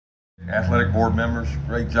athletic board members.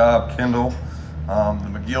 Great job, Kendall. The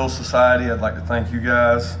McGill Society, I'd like to thank you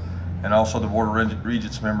guys, and also the Board of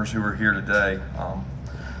Regents members who are here today.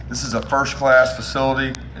 This is a first-class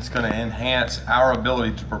facility. It's going to enhance our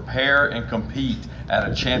ability to prepare and compete at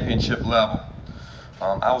a championship level.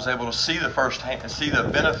 I was able to see the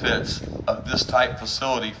benefits of this type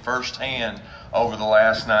facility firsthand over the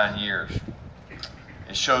last 9 years.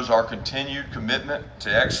 It shows our continued commitment to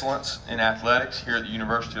excellence in athletics here at the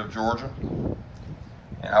University of Georgia.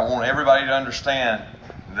 And I want everybody to understand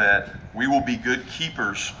that we will be good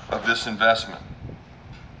keepers of this investment.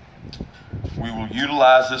 We will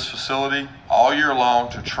utilize this facility all year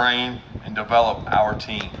long to train and develop our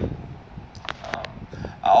team.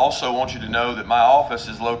 I also want you to know that my office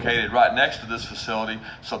is located right next to this facility,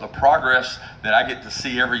 so the progress that I get to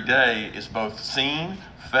see every day is both seen,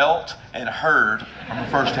 felt, and heard on a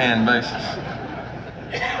first-hand basis.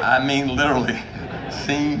 I mean literally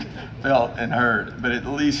seen, felt, and heard. But at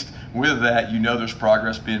least with that, you know there's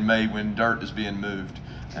progress being made when dirt is being moved.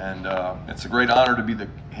 And it's a great honor to be the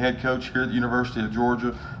head coach here at the University of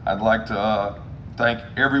Georgia. I'd like to thank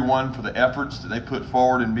everyone for the efforts that they put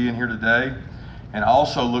forward in being here today. And I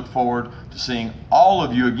also look forward to seeing all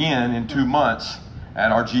of you again in 2 months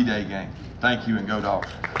at our G-Day game. Thank you, and go Dogs.